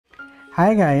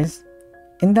Hi guys,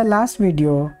 in the last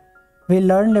video we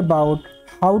learned about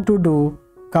how to do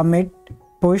commit,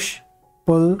 push,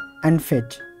 pull and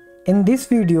fetch. In this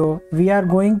video we are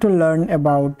going to learn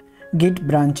about Git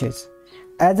branches.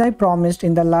 As I promised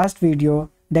in the last video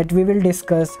that we will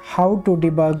discuss how to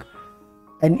debug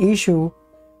an issue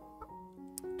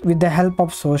with the help of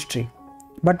SourceTree.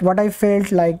 But what I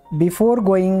felt like before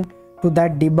going to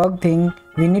that debug thing,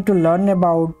 we need to learn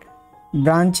about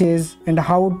branches and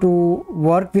how to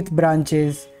work with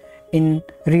branches in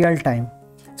real time.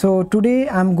 So today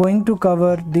I'm going to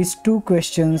cover these two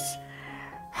questions: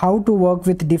 how to work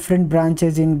with different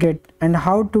branches in Git and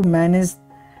how to manage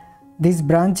these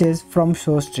branches from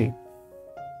SourceTree.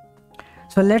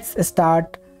 So let's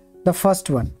start the first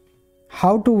one,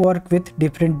 how to work with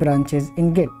different branches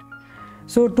in Git.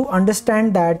 So to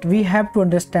understand that, we have to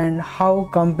understand how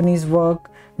companies work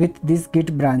with these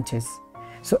Git branches.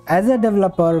 So as a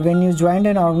developer, when you join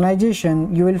an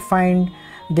organization, you will find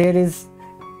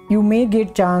you may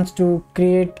get chance to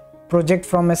create project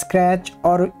from scratch,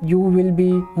 or you will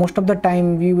be, most of the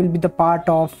time you will be the part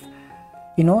of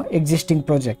existing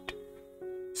project.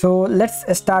 So let's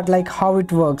start like how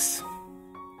it works.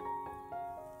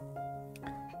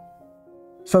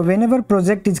 So whenever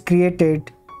project is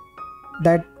created,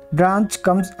 that branch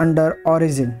comes under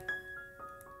origin.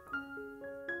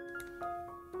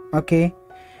 Okay,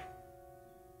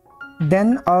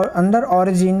 then under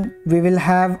origin we will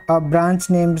have a branch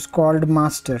names called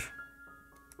master.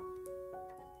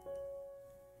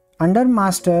 Under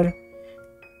master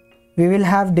we will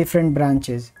have different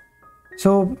branches.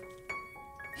 So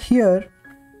here,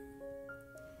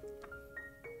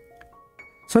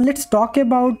 so let's talk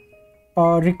about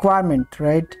requirement,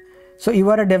 right? So you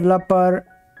are a developer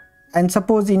and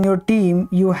suppose in your team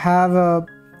you have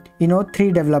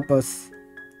three developers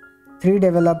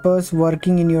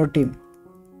working in your team,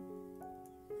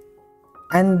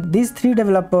 and these three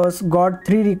developers got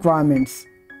three requirements.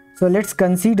 So let's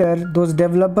consider those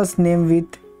developers name with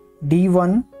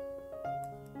D1,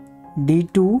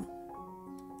 D2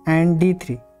 and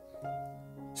D3.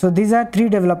 So these are three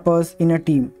developers in a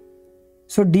team.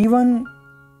 So D1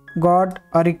 got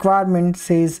a requirement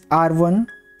says R1,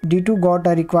 D2 got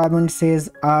a requirement says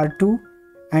R2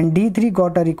 and D3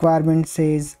 got a requirement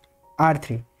says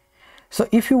R3. So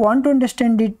if you want to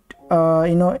understand it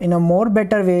in a more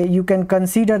better way, you can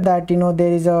consider that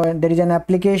there is an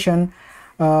application,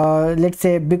 let's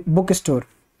say big bookstore,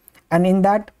 and in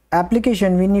that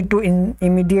application we need to we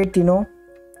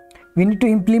need to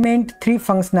implement three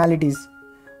functionalities.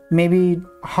 Maybe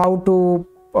how to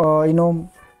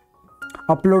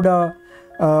upload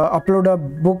a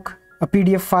book, a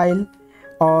PDF file,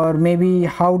 or maybe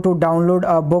how to download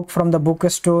a book from the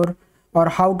bookstore, or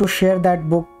how to share that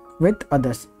book with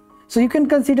others. So you can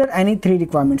consider any three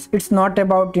requirements. It's not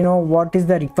about what is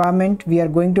the requirement. We are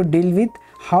going to deal with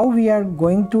how we are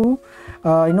going to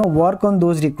work on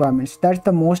those requirements. That's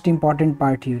the most important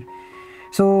part here.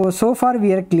 So far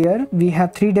we are clear. We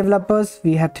have three developers,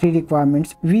 we have three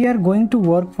requirements. We are going to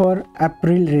work for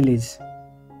April release.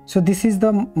 So this is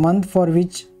the month for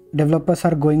which developers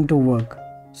are going to work.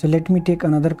 So let me take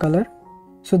another color.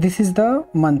 So this is the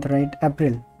month, right?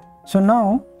 April. So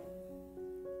now,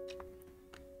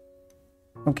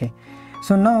 okay,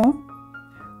 so now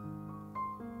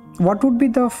what would be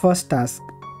the first task?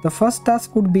 The first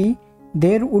task would be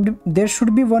there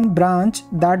should be one branch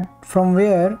that from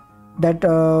where that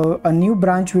a new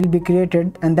branch will be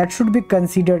created, and that should be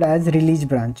considered as release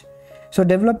branch. So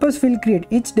developers will create,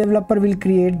 each developer will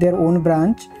create their own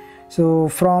branch, so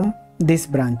from this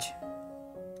branch.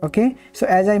 Okay, so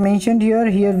as I mentioned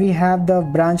here we have the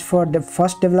branch for the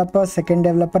first developer, second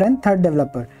developer and third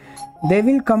developer. They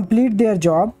will complete their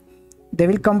job, they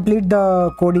will complete the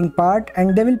coding part,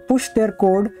 and they will push their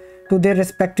code to their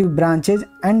respective branches,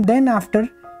 and then after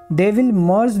they will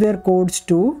merge their codes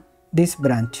to this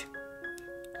branch.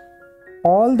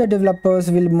 All the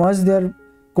developers will merge their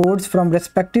codes from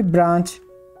respective branch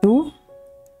to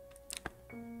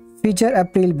feature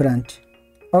April branch.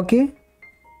 Okay,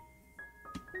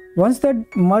 once the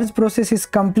merge process is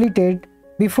completed,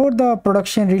 before the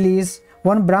production release,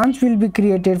 one branch will be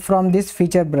created from this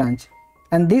feature branch,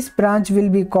 and this branch will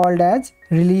be called as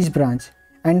release branch.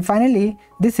 And finally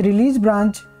this release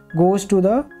branch goes to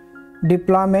the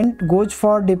deployment, goes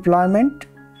for deployment,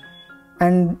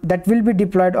 and that will be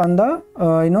deployed on the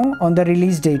on the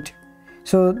release date.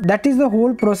 So that is the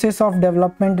whole process of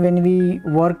development when we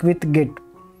work with Git.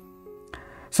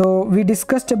 So we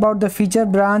discussed about the feature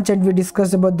branch and we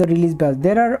discussed about the release branch.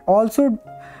 There are also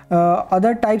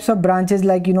other types of branches,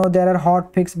 like there are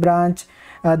hotfix branch,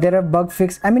 there are bug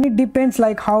fix. I mean, it depends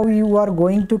like how you are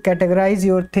going to categorize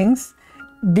your things.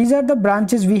 These are the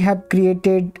branches we have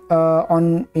created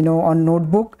on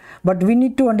notebook, but we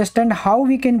need to understand how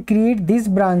we can create these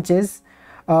branches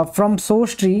from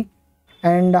SourceTree,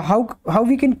 and how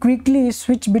we can quickly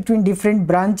switch between different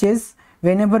branches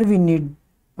whenever we need.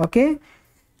 Okay,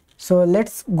 so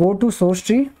let's go to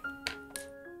SourceTree.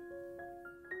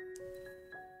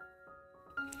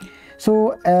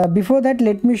 So before that,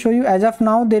 let me show you. As of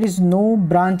now, there is no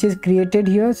branches created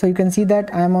here. So you can see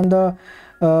that I am on the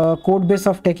code base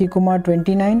of Techie Kumar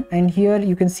 29, and here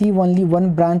you can see only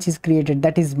one branch is created,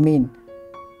 that is main.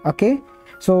 Okay,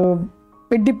 so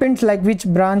it depends like which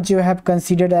branch you have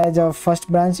considered as a first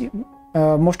branch.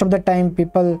 Most of the time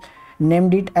people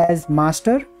named it as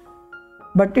master,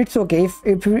 but it's okay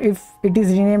if it is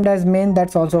renamed as main,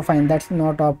 that's also fine, that's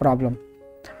not a problem.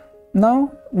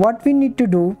 Now what we need to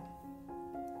do,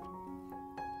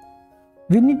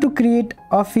 we need to create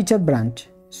a feature branch.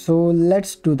 So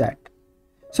let's do that.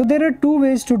 So there are two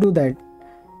ways to do that.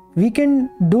 We can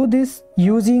do this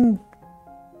using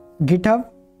GitHub,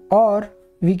 or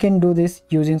we can do this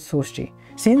using SourceTree.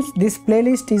 Since this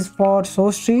playlist is for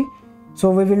SourceTree, so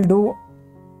we will do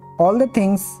all the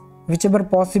things whichever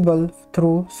possible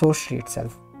through SourceTree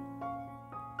itself.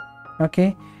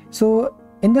 Okay, so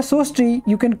in the SourceTree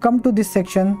you can come to this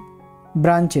section,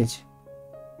 branches.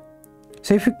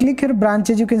 So if you click here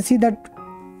branches, you can see that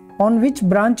on which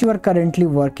branch you are currently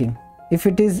working. If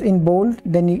it is in bold,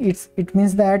 then it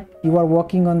means that you are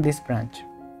working on this branch.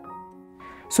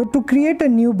 So to create a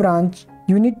new branch,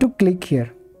 you need to click here,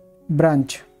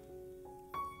 branch.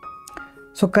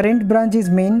 So current branch is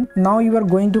main. Now you are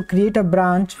going to create a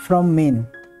branch from main.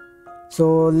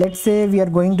 So let's say we are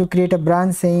going to create a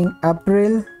branch saying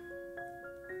April.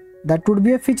 That would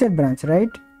be a feature branch, right?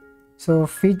 So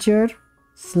feature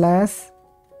 /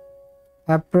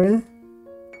 April.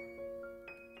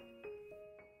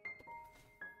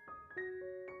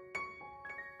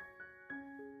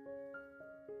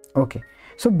 Okay,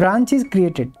 so branch is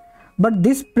created, but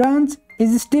this branch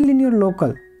is still in your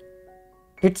local.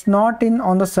 It's not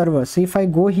on the server. So if I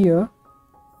go here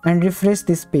and refresh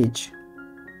this page,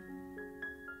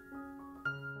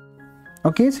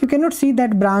 okay, so you cannot see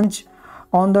that branch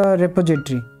on the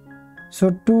repository. So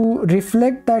to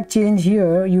reflect that change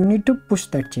here, you need to push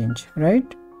that change,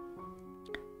 right?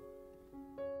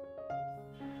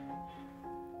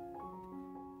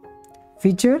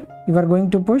 Feature, you are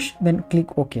going to push, then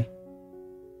click OK.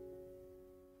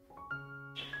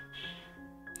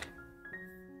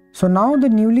 So now the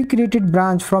newly created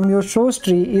branch from your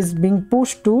SourceTree is being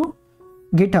pushed to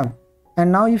GitHub.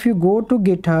 And now if you go to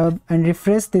GitHub and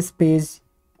refresh this page,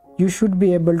 you should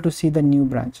be able to see the new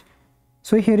branch.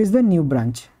 So here is the new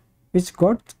branch which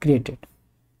got created.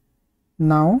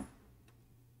 Now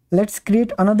let's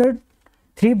create another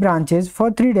 3 branches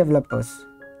for 3 developers.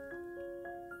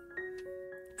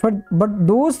 But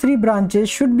those 3 branches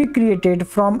should be created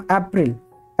from April,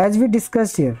 as we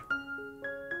discussed here.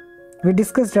 We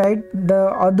discussed, right, the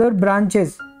other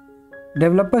branches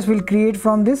developers will create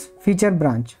from this feature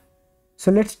branch.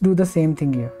 So let's do the same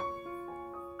thing here.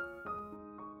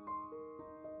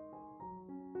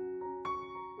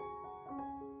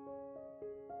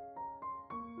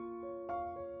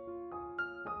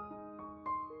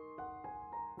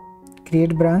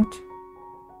 Create branch.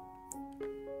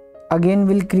 Again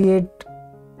we'll create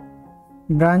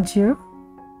branch here.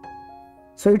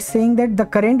 So it's saying that the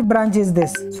current branch is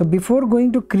this. So before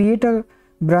going to create a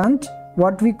branch,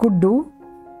 what we could do,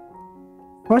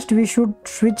 first we should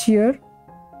switch here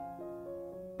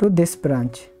to this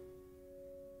branch,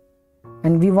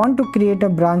 and we want to create a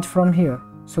branch from here.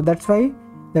 So that's why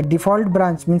the default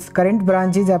branch means current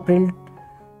branch is April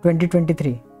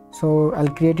 2023. So I'll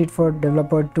create it for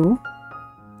developer 2.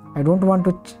 I don't want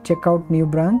to check out new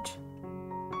branch.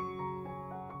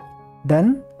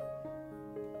 Then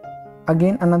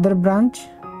again another branch.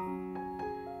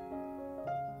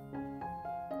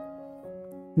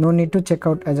 No need to check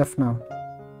out as of now.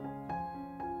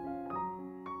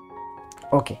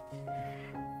 Okay,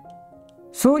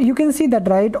 so you can see that,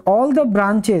 right, all the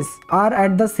branches are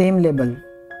at the same level.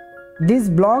 This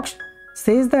block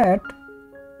says that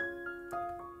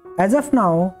as of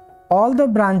now all the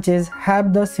branches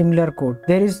have the similar code.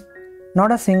 There is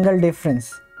not a single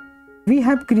difference. We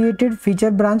have created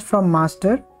feature branch from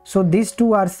master, so these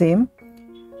 2 are same.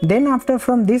 Then after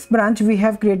from this branch we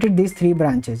have created these 3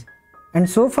 branches, and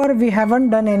so far we haven't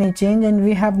done any change and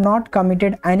we have not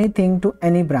committed anything to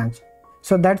any branch.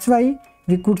 So that's why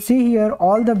we could see here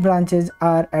all the branches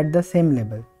are at the same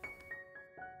level.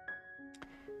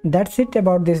 That's it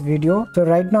about this video. So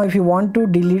right now if you want to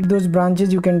delete those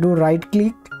branches, you can do right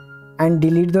click and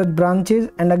delete those branches,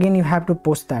 and again you have to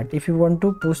post that if you want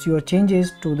to post your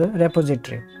changes to the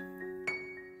repository.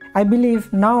 I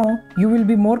believe now you will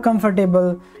be more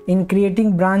comfortable in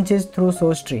creating branches through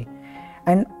SourceTree,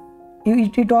 and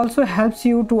it also helps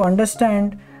you to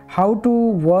understand how to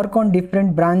work on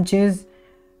different branches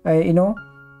in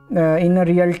a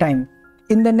real time.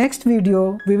 In the next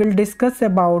video we will discuss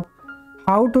about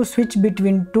how to switch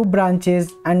between two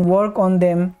branches and work on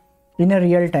them in a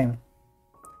real time.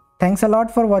 Thanks a lot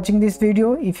for watching this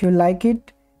video. If you like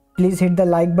it, please hit the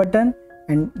like button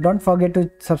and don't forget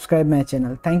to subscribe my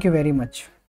channel. Thank you very much.